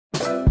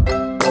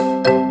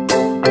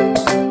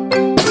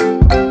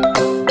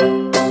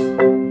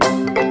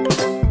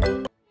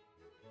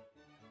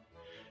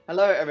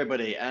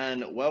everybody,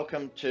 and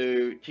welcome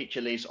to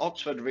Teacher Lee's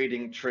Oxford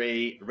Reading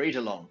Tree Read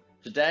Along.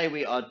 Today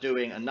we are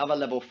doing another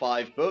level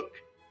 5 book.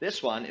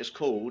 This one is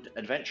called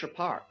Adventure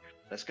Park.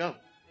 Let's go.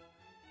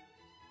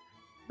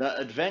 The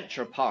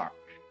Adventure Park.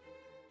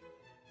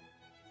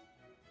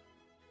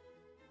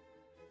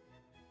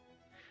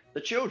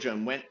 The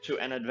children went to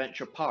an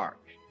adventure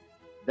park.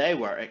 They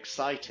were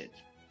excited.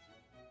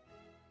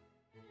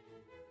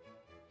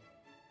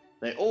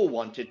 They all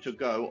wanted to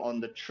go on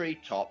the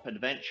treetop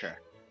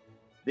adventure.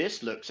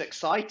 "This looks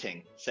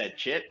exciting," said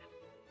Chip.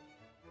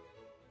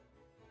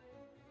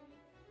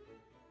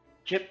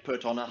 Chip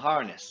put on a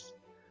harness.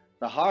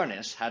 The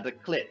harness had a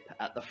clip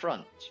at the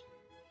front.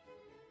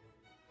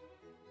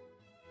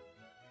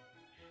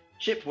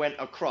 Chip went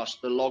across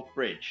the log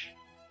bridge.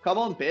 "Come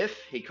on,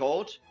 Biff," he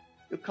called.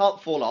 "You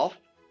can't fall off."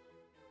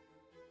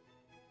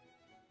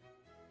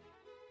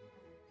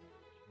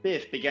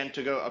 Biff began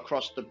to go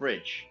across the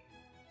bridge.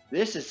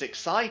 "This is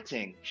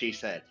exciting," she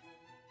said.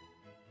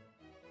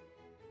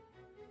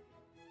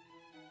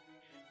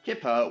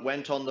 Kipper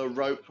went on the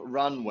rope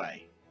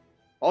runway.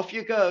 "Off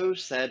you go,"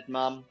 said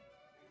Mum.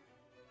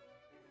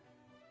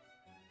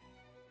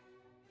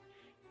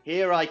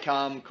 "Here I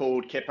come,"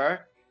 called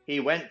Kipper.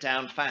 He went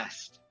down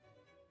fast.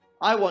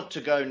 "I want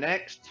to go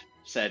next,"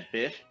 said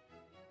Biff.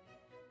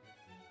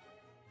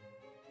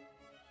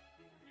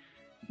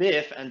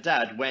 Biff and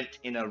Dad went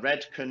in a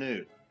red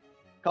canoe.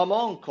 "Come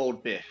on,"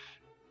 called Biff.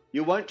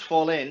 "You won't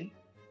fall in."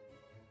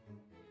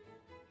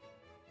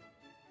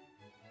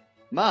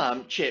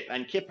 Mum, Chip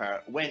and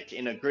Kipper went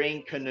in a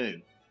green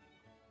canoe.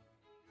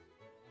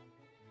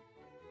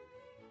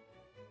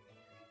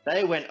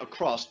 They went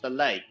across the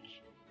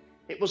lake.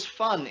 It was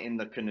fun in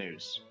the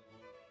canoes.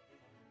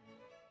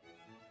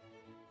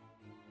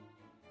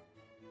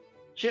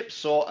 Chip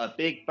saw a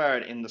big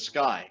bird in the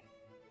sky.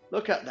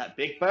 "Look at that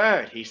big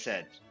bird," he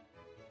said.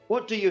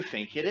 "What do you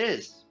think it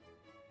is?"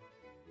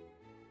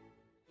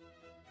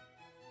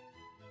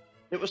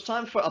 It was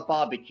time for a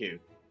barbecue.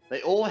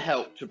 They all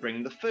helped to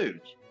bring the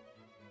food.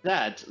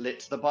 Dad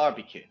lit the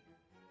barbecue.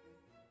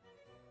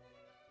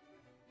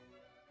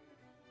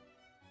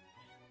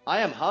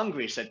 "I am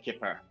hungry," said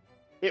Kipper.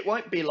 "It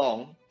won't be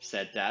long,"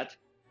 said Dad.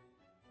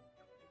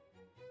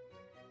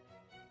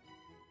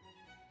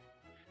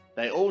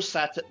 They all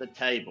sat at the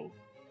table.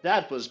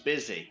 Dad was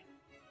busy.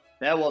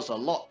 There was a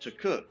lot to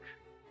cook.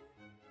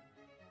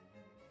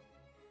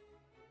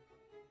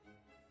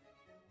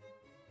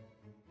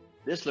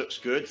 "This looks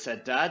good,"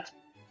 said Dad.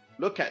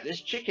 "Look at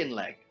this chicken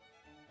leg.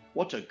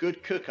 What a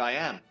good cook I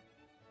am."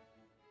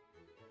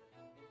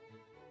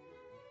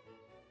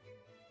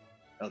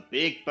 A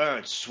big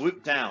bird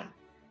swooped down.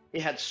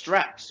 It had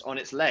straps on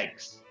its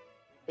legs.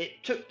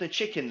 It took the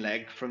chicken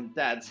leg from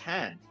Dad's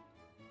hand.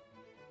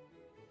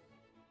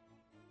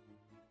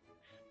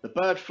 The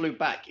bird flew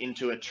back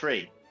into a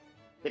tree.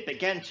 It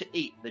began to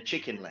eat the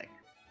chicken leg.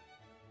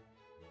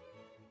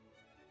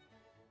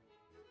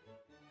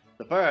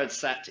 The bird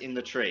sat in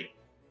the tree.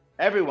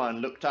 Everyone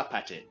looked up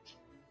at it.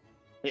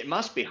 "It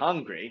must be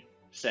hungry,"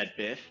 said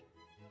Biff.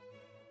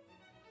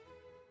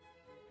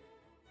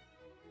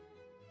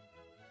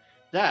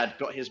 Dad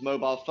got his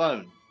mobile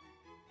phone.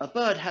 "A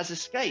bird has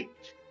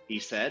escaped," he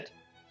said.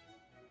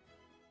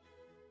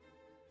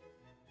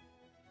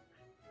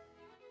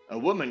 A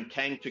woman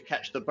came to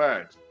catch the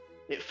bird.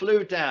 It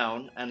flew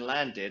down and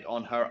landed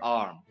on her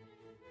arm.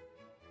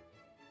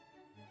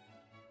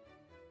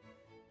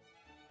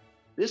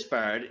 "This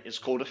bird is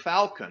called a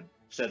falcon,"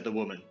 said the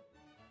woman.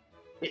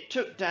 "It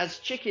took Dad's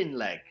chicken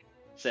leg,"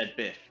 said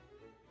Biff.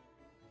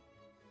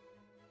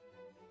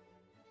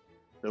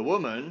 The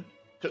woman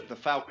took the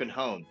falcon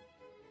home.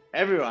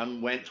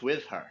 Everyone went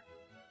with her.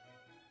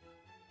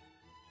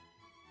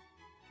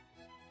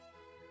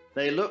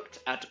 They looked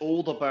at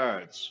all the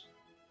birds.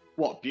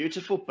 "What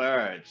beautiful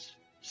birds,"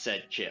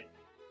 said Chip.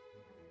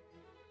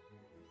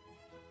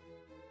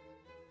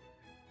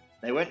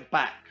 They went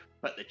back,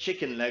 but the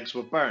chicken legs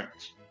were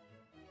burnt.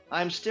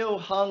 "I'm still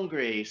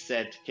hungry,"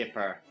 said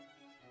Kipper.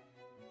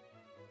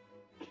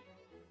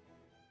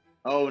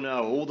 Oh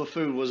no, all the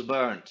food was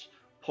burnt.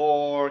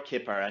 Poor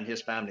Kipper and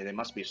his family, they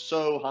must be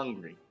so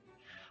hungry.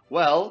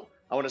 Well,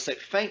 I want to say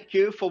thank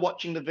you for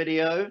watching the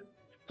video.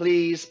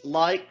 Please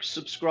like,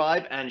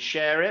 subscribe and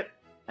share it.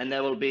 And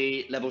there will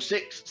be level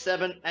 6,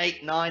 7,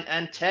 8, 9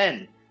 and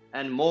 10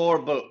 and more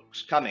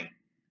books coming.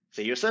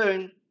 See you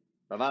soon.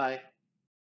 Bye-bye.